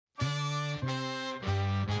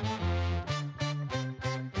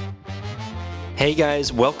Hey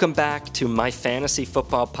guys, welcome back to my fantasy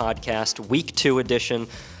football podcast, week 2 edition.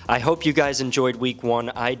 I hope you guys enjoyed week 1.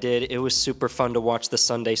 I did. It was super fun to watch the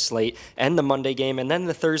Sunday slate and the Monday game and then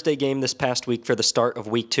the Thursday game this past week for the start of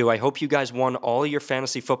week 2. I hope you guys won all your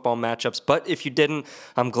fantasy football matchups, but if you didn't,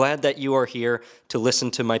 I'm glad that you are here to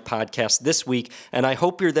listen to my podcast this week, and I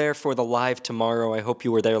hope you're there for the live tomorrow. I hope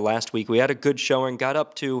you were there last week. We had a good showing, got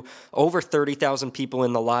up to over 30,000 people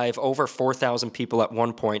in the live, over 4,000 people at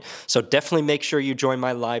one point, so definitely make sure you join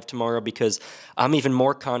my live tomorrow because I'm even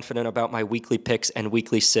more confident about my weekly picks and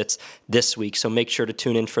weekly sits this week, so make sure to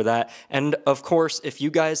tune in for that. And of course, if you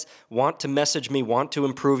guys want to message me, want to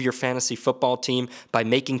improve your fantasy football team by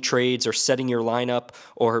making trades or setting your lineup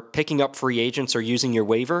or picking up free agents or using your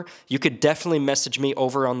waiver, you could definitely message me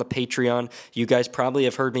over on the Patreon. You guys probably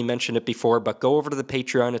have heard me mention it before, but go over to the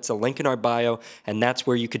Patreon. It's a link in our bio, and that's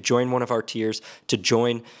where you could join one of our tiers to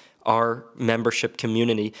join our membership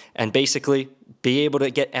community and basically be able to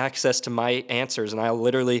get access to my answers, and I'll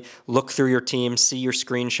literally look through your team, see your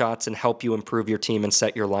screenshots, and help you improve your team and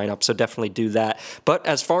set your lineup, so definitely do that. But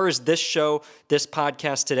as far as this show, this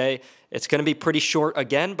podcast today, it's going to be pretty short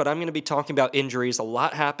again, but I'm going to be talking about injuries. A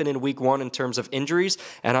lot happened in week 1 in terms of injuries,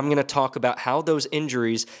 and I'm going to talk about how those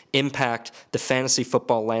injuries impact the fantasy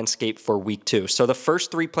football landscape for week 2. So the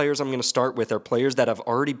first 3 players I'm going to start with are players that have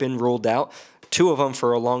already been ruled out. 2 of them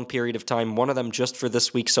for a long period of time, 1 of them just for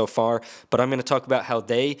this week so far, but I'm going to talk about how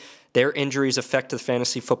their injuries affect the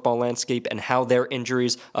fantasy football landscape and how their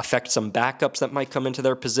injuries affect some backups that might come into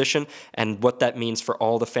their position and what that means for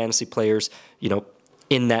all the fantasy players,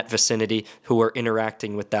 in that vicinity who are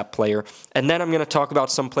interacting with that player. And then I'm going to talk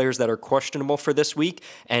about some players that are questionable for this week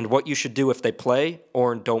and what you should do if they play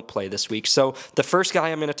or don't play this week. So the first guy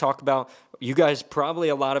I'm going to talk about, you guys, probably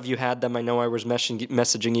a lot of you had them. I know I was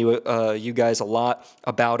messaging you guys a lot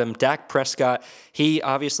about him. Dak Prescott, he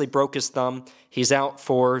obviously broke his thumb. He's out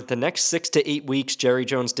for the next 6 to 8 weeks. Jerry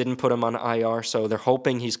Jones didn't put him on IR, so they're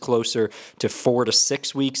hoping he's closer to 4 to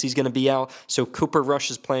 6 weeks he's going to be out. So Cooper Rush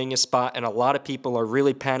is playing his spot, and a lot of people are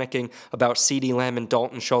really panicking about CeeDee Lamb and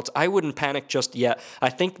Dalton Schultz. I wouldn't panic just yet. I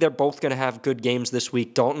think they're both going to have good games this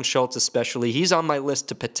week. Dalton Schultz especially. He's on my list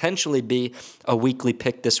to potentially be a weekly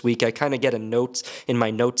pick this week. I kind of get in my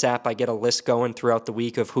notes app, I get a list going throughout the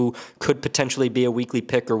week of who could potentially be a weekly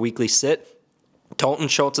pick or weekly sit. Dalton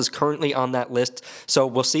Schultz is currently on that list, so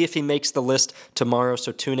we'll see if he makes the list tomorrow,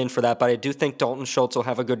 so tune in for that. But I do think Dalton Schultz will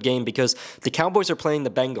have a good game because the Cowboys are playing the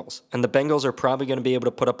Bengals, and the Bengals are probably going to be able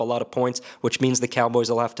to put up a lot of points, which means the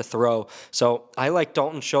Cowboys will have to throw. So I like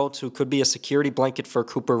Dalton Schultz, who could be a security blanket for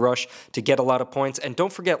Cooper Rush to get a lot of points. And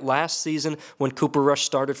don't forget, last season when Cooper Rush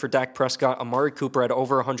started for Dak Prescott, Amari Cooper had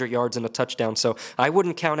over 100 yards and a touchdown, so I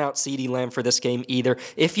wouldn't count out CeeDee Lamb for this game either.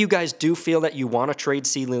 If you guys do feel that you want to trade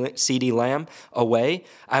CeeDee Lamb away,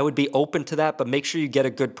 I would be open to that, but make sure you get a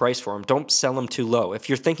good price for him. Don't sell him too low. If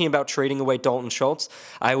you're thinking about trading away Dalton Schultz,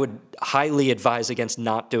 I would highly advise against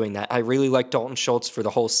not doing that. I really like Dalton Schultz for the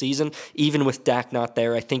whole season, even with Dak not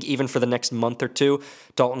there. I think even for the next month or 2,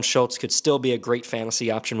 Dalton Schultz could still be a great fantasy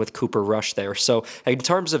option with Cooper Rush there. So in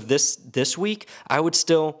terms of this week, I would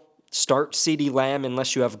still start CeeDee Lamb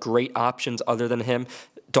unless you have great options other than him.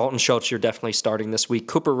 Dalton Schultz, you're definitely starting this week.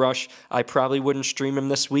 Cooper Rush, I probably wouldn't stream him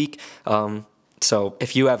this week. So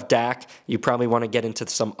if you have Dak, you probably want to get into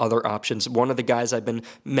some other options. One of the guys I've been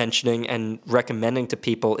mentioning and recommending to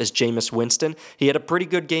people is Jameis Winston. He had a pretty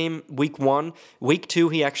good game week 1. Week 2,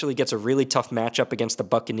 he actually gets a really tough matchup against the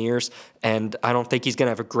Buccaneers, and I don't think he's going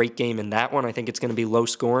to have a great game in that one. I think it's going to be low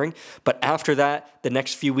scoring. But after that, the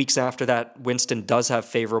next few weeks after that, Winston does have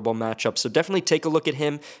favorable matchups. So definitely take a look at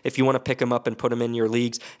him if you want to pick him up and put him in your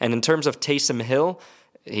leagues. And in terms of Taysom Hill,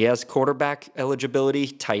 he has quarterback eligibility,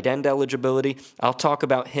 tight end eligibility. I'll talk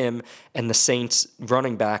about him and the Saints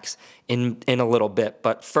running backs in a little bit.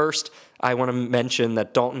 But first, I want to mention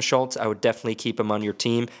that Dalton Schultz, I would definitely keep him on your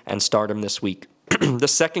team and start him this week. The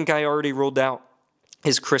second guy already ruled out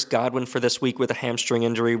is Chris Godwin for this week with a hamstring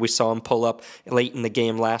injury. We saw him pull up late in the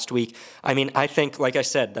game last week. I mean, I think, like I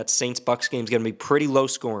said, that Saints-Bucks game is going to be pretty low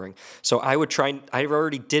scoring. So I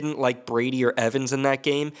already didn't like Brady or Evans in that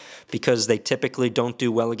game because they typically don't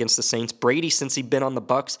do well against the Saints. Brady, since he's been on the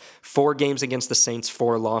Bucks, 4 games against the Saints,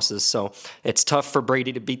 4 losses. So it's tough for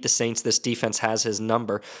Brady to beat the Saints. This defense has his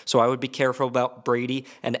number. So I would be careful about Brady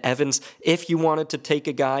and Evans. If you wanted to take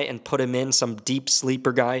a guy and put him in, some deep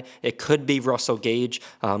sleeper guy, it could be Russell Gage.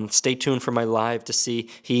 Stay tuned for my live to see.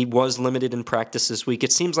 He was limited in practice this week.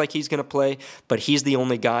 It seems like he's going to play, but he's the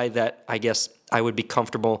only guy that I guess I would be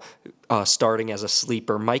comfortable starting as a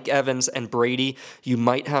sleeper. Mike Evans and Brady, you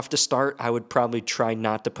might have to start. I would probably try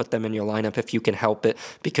not to put them in your lineup if you can help it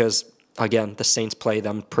because again, the Saints play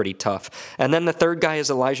them pretty tough. And then the third guy is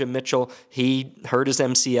Elijah Mitchell. He hurt his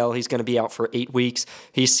MCL. He's going to be out for 8 weeks.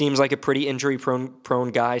 He seems like a pretty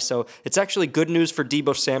injury-prone guy, so it's actually good news for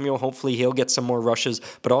Deebo Samuel. Hopefully he'll get some more rushes,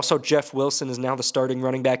 but also Jeff Wilson is now the starting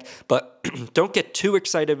running back. But don't get too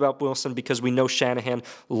excited about Wilson because we know Shanahan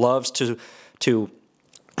loves to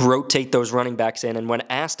rotate those running backs in. And when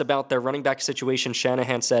asked about their running back situation,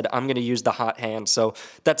 Shanahan said, I'm going to use the hot hand. So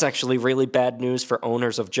that's actually really bad news for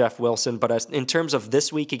owners of Jeff Wilson. But in terms of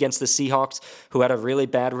this week against the Seahawks, who had a really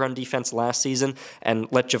bad run defense last season and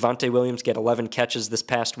let Javonte Williams get 11 catches this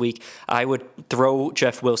past week, I would throw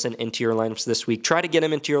Jeff Wilson into your lineups this week. Try to get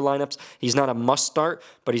him into your lineups. He's not a must start,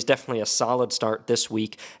 but he's definitely a solid start this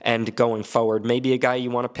week and going forward. Maybe a guy you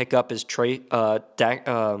want to pick up is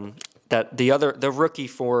the rookie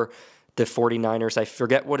for the 49ers, I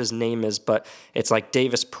forget what his name is, but it's like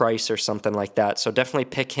Davis Price or something like that. So definitely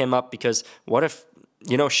pick him up because what if,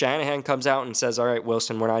 Shanahan comes out and says, all right,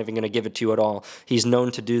 Wilson, we're not even going to give it to you at all. He's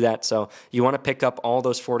known to do that. So you want to pick up all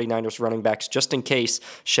those 49ers running backs just in case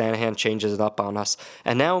Shanahan changes it up on us.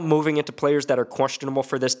 And now moving into players that are questionable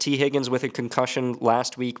for this. T. Higgins with a concussion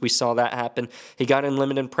last week. We saw that happen. He got in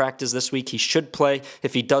limited practice this week. He should play.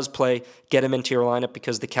 If he does play, get him into your lineup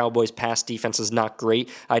because the Cowboys' pass defense is not great.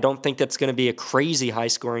 I don't think that's going to be a crazy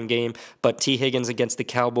high-scoring game, but T. Higgins against the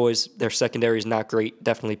Cowboys, their secondary is not great.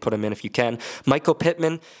 Definitely put him in if you can. Michael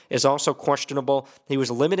Pittman is also questionable. He was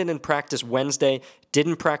limited in practice Wednesday,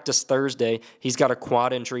 didn't practice Thursday. He's got a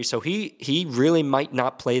quad injury, so he really might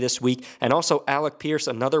not play this week. And also Alec Pierce,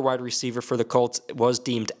 another wide receiver for the Colts, was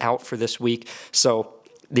deemed out for this week. So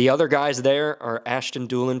the other guys there are Ashton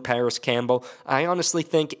Dulin, Paris Campbell. I honestly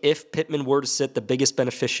think if Pittman were to sit, the biggest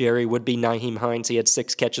beneficiary would be Nyheim Hines. He had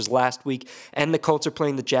 6 catches last week, and the Colts are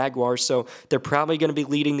playing the Jaguars, so they're probably going to be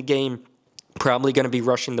leading the game. Probably going to be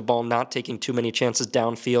rushing the ball, not taking too many chances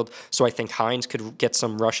downfield. So I think Hines could get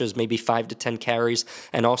some rushes, maybe 5 to 10 carries,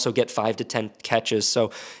 and also get 5 to 10 catches.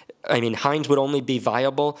 So, Hines would only be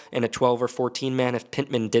viable in a 12 or 14 man if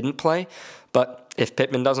Pittman didn't play. But if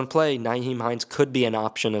Pittman doesn't play, Nyheim Hines could be an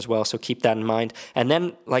option as well, so keep that in mind. And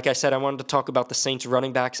then, like I said, I wanted to talk about the Saints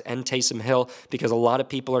running backs and Taysom Hill because a lot of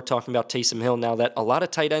people are talking about Taysom Hill now that a lot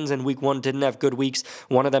of tight ends in week 1 didn't have good weeks,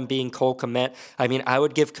 one of them being Cole Kmet. I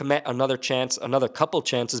would give Kmet another chance, another couple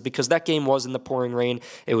chances because that game was in the pouring rain.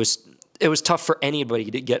 It was tough for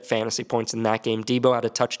anybody to get fantasy points in that game. Deebo had a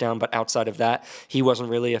touchdown, but outside of that, he wasn't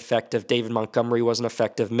really effective. David Montgomery wasn't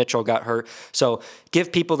effective. Mitchell got hurt. So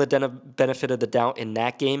give people the benefit of the doubt in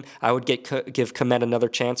that game. I would give Kmet another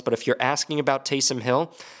chance. But if you're asking about Taysom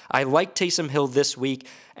Hill, I like Taysom Hill this week,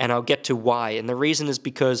 and I'll get to why. And the reason is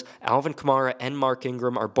because Alvin Kamara and Mark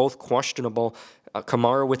Ingram are both questionable.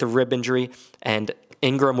 Kamara with a rib injury and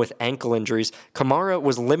Ingram with ankle injuries. Kamara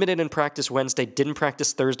was limited in practice Wednesday, didn't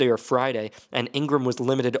practice Thursday or Friday, and Ingram was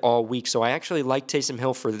limited all week. So I actually like Taysom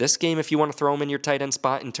Hill for this game if you want to throw him in your tight end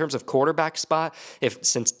spot. In terms of quarterback spot,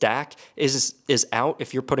 since Dak is out,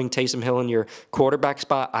 if you're putting Taysom Hill in your quarterback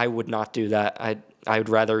spot, I would not do that. I would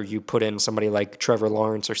rather you put in somebody like Trevor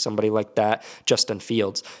Lawrence or somebody like that, Justin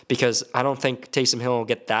Fields, because I don't think Taysom Hill will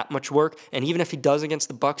get that much work. And even if he does against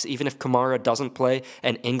the Bucs, even if Kamara doesn't play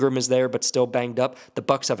and Ingram is there but still banged up, the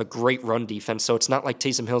Bucs have a great run defense. So it's not like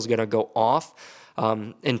Taysom Hill's going to go off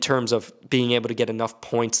in terms of being able to get enough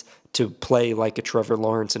points to play like a Trevor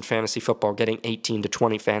Lawrence in fantasy football, getting 18 to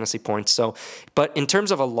 20 fantasy points. But in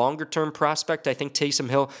terms of a longer-term prospect, I think Taysom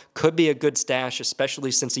Hill could be a good stash,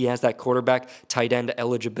 especially since he has that quarterback tight end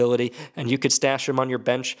eligibility, and you could stash him on your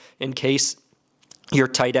bench in case your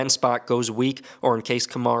tight end spot goes weak or in case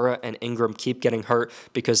Kamara and Ingram keep getting hurt,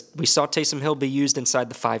 because we saw Taysom Hill be used inside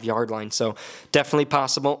the 5-yard line. So definitely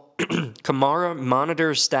possible. Kamara, monitor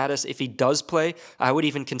his status. If he does play, I would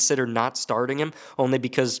even consider not starting him, only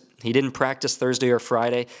because he didn't practice Thursday or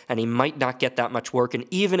Friday, and he might not get that much work. And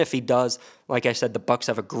even if he does, like I said, the Bucs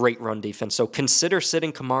have a great run defense. So consider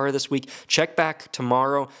sitting Kamara this week. Check back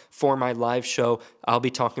tomorrow for my live show. I'll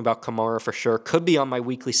be talking about Kamara for sure. Could be on my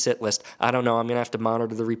weekly sit list. I don't know. I'm going to have to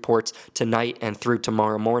monitor the reports tonight and through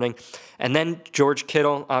tomorrow morning. And then George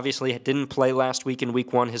Kittle obviously didn't play last week in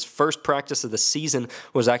week 1. His first practice of the season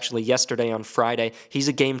was actually yesterday on Friday. He's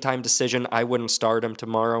a game-time decision. I wouldn't start him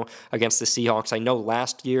tomorrow against the Seahawks. I know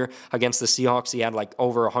last year against the Seahawks he had like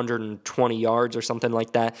over 120 yards or something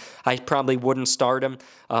like that. I probably wouldn't start him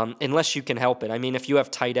unless you can help it. If you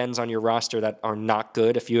have tight ends on your roster that are not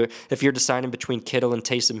good, if you're deciding between Kittle and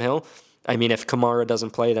Taysom Hill, if Kamara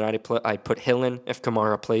doesn't play, then I'd put Hill in. If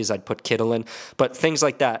Kamara plays, I'd put Kittle in. But things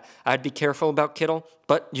like that, I'd be careful about Kittle.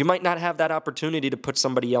 But you might not have that opportunity to put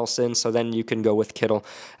somebody else in, so then you can go with Kittle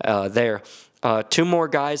there. Two more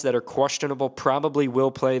guys that are questionable probably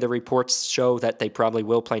will play. The reports show that they probably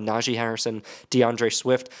will play: Najee Harris and D'Andre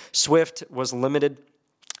Swift. Swift was limited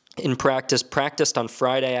in practiced on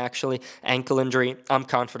Friday, actually. Ankle injury. I'm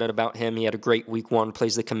confident about him. He had a great week 1,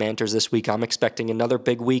 plays the Commanders this week. I'm expecting another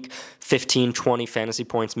big week, 15, 20 fantasy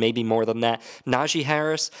points, maybe more than that. Najee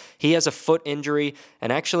Harris, he has a foot injury,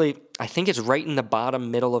 and actually, I think it's right in the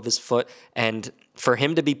bottom middle of his foot, and for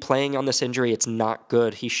him to be playing on this injury, it's not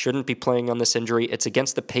good. He shouldn't be playing on this injury. It's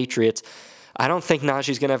against the Patriots. I don't think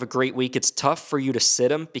Najee's going to have a great week. It's tough for you to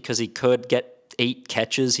sit him because he could get 8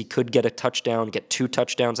 catches. He could get a touchdown, get 2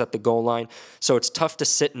 touchdowns at the goal line. So it's tough to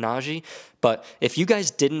sit Najee. But if you guys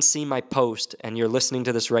didn't see my post and you're listening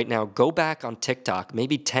to this right now, go back on TikTok,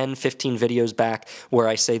 maybe 10, 15 videos back, where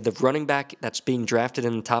I say the running back that's being drafted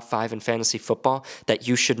in the top 5 in fantasy football that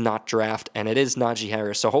you should not draft, and it is Najee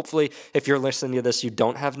Harris. So hopefully, if you're listening to this, you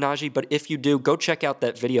don't have Najee. But if you do, go check out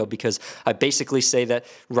that video, because I basically say that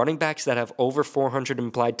running backs that have over 400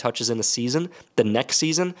 implied touches in a season, the next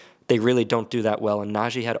season, they really don't do that well. And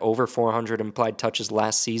Najee had over 400 implied touches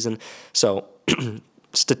last season. So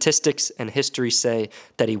statistics and history say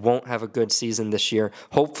that he won't have a good season this year.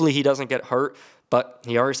 Hopefully he doesn't get hurt, but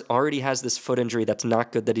he already has this foot injury that's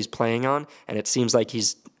not good that he's playing on, and it seems like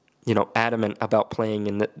he's adamant about playing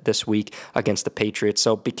in this week against the Patriots.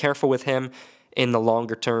 So be careful with him in the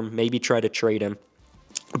longer term. Maybe try to trade him.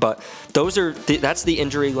 But that's the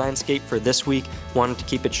injury landscape for this week. Wanted to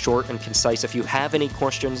keep it short and concise. If you have any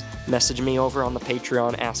questions, message me over on the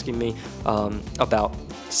Patreon asking me about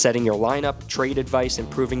setting your lineup, trade advice,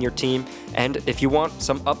 improving your team. And if you want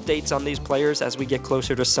some updates on these players as we get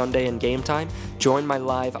closer to Sunday and game time, join my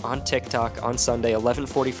live on TikTok on Sunday,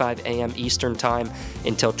 11:45 a.m. Eastern Time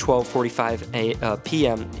until 12:45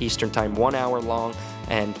 p.m. Eastern Time, 1 hour long.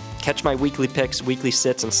 And catch my weekly picks, weekly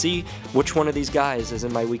sits, and see which one of these guys is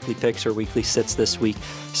in my weekly picks or weekly sits this week.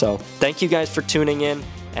 So thank you guys for tuning in,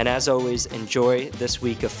 and as always, enjoy this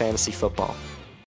week of fantasy football.